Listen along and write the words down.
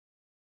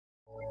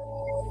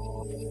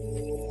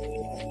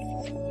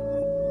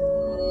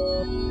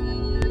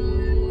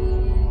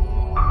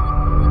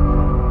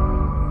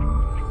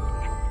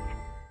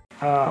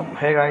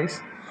Hey guys,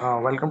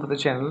 welcome to the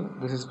channel.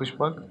 This is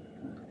Pushpak,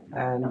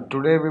 and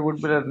today we would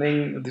be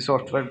learning the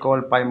software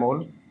called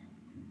PyMOL.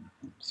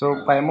 So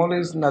PyMOL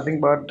is nothing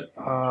but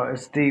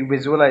it's the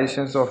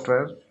visualization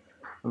software.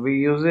 We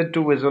use it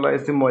to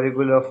visualize the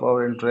molecule of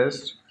our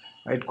interest.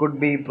 It could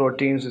be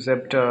proteins,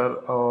 receptor,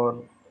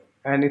 or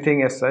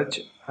anything as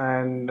such.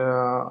 And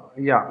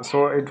yeah,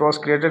 so it was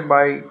created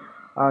by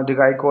the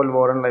guy called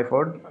Warren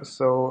Lyford.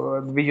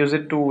 So we use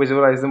it to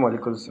visualize the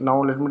molecules.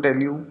 Now let me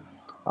tell you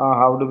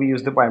how do we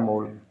use the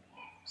PyMOL.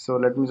 So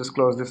let me just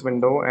close this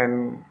window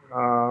and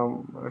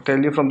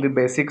tell you from the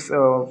basics,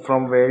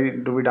 from where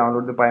do we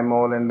download the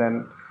PyMol, and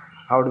then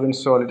how do we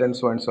install it, and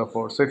so on and so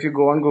forth. So if you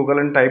go on Google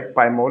and type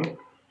PyMol,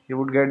 you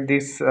would get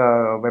this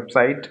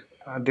website.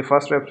 The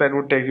first website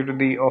would take you to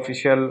the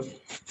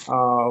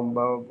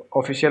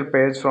official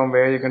page from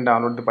where you can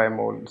download the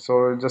PyMol.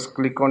 So just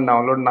click on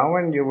download now,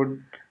 and you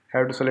would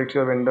have to select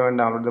your window and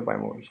download the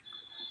PyMol.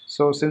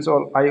 So since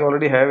I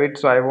already have it,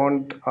 so I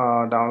won't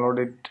download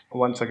it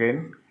once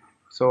again.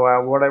 So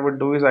what I would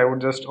do is I would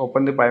just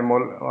open the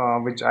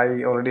PyMol, which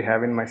I already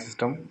have in my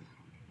system.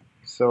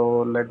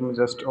 So let me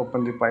just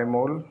open the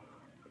PyMol.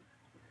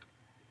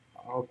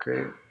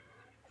 Okay,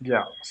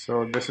 yeah.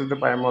 So this is the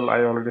PyMol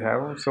I already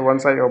have. So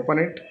once I open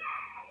it,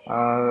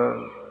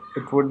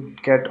 it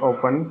would get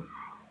open.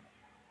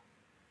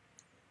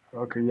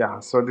 Okay, yeah.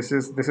 So this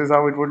is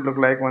how it would look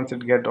like once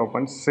it get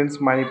open. Since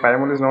my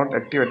PyMol is not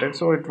activated,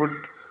 so it would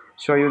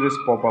show you this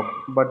pop-up.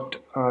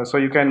 But so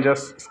you can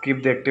just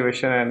skip the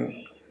activation and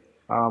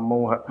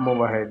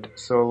move ahead.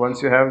 So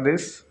once you have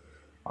this,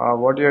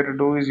 what you have to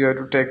do is you have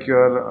to take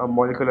your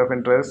molecule of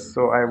interest.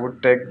 So I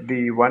would take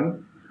the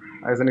one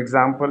as an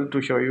example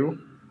to show you.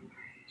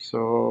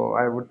 So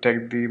I would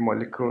take the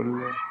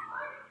molecule.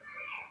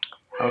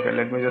 Okay,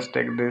 let me just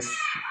take this.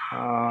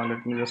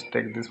 Let me just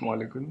take this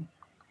molecule,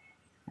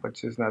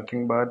 which is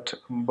nothing but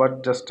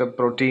just a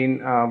protein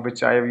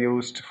which I have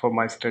used for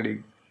my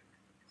study.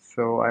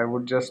 So I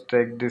would just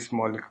take this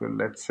molecule.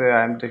 Let's say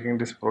I am taking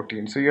this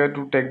protein. So you have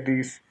to take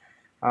this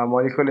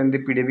molecule in the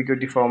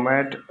PDBQT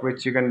format,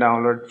 which you can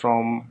download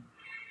from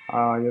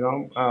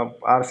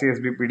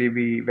RCSB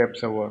PDB web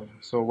server.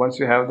 So once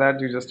you have that,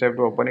 you just have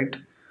to open it.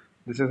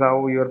 This is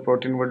how your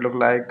protein would look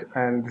like,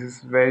 and this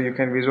is where you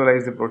can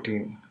visualize the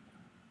protein.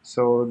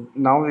 So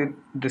now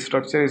the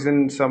structure is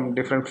in some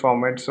different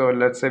format. So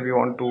let's say we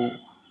want to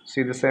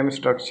see the same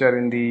structure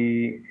in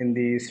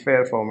the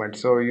sphere format.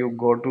 So you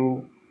go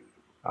to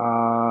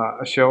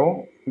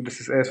show. This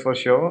is S for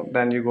show.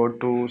 Then you go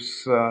to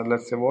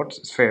let's say what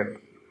sphere.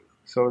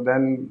 So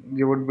then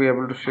you would be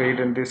able to show it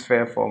in this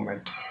sphere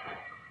format.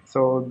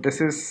 So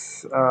this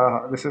is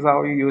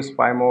how you use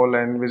PyMol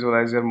and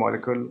visualize your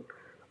molecule.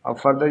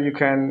 Further, you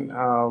can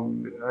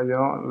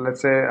let's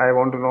say I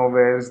want to know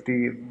where is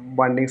the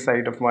binding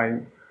site uh,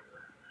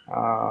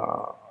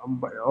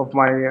 of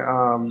my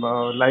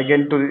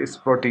ligand to this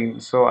protein.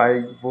 So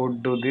I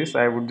would do this.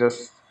 I would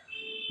just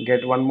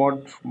get one more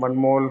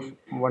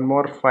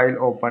file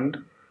opened,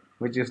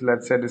 which is,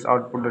 let's say, this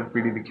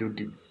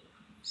output.pdbqt.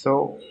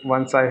 So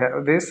once I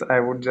have this, I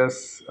would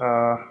just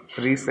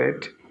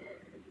reset.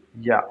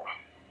 Yeah,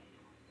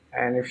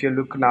 and if you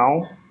look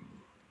now,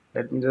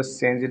 let me just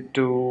change it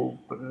to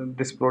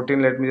this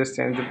protein. Let me just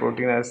change the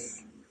protein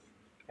as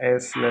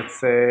let's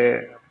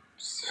say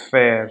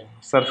sphere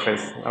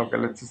surface. Okay,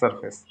 let's say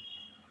surface.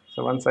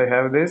 So once I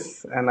have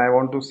this and I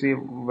want to see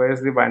where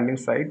is the binding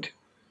site,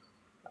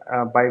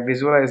 by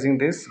visualizing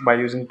this by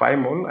using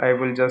PyMol, I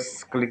will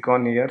just click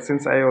on here.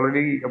 Since I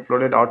already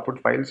uploaded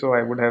output file, so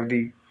I would have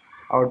the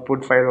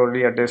output file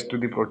already attached to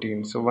the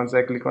protein. So once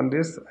I click on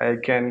this, I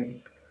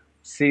can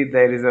see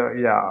there is a,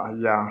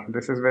 yeah,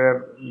 this is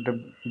where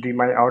the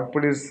my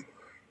output is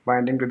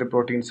binding to the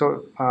protein.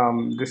 So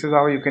this is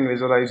how you can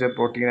visualize your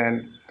protein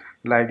and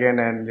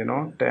ligand,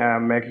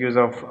 and make use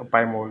of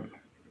PyMol.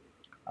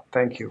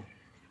 Thank you.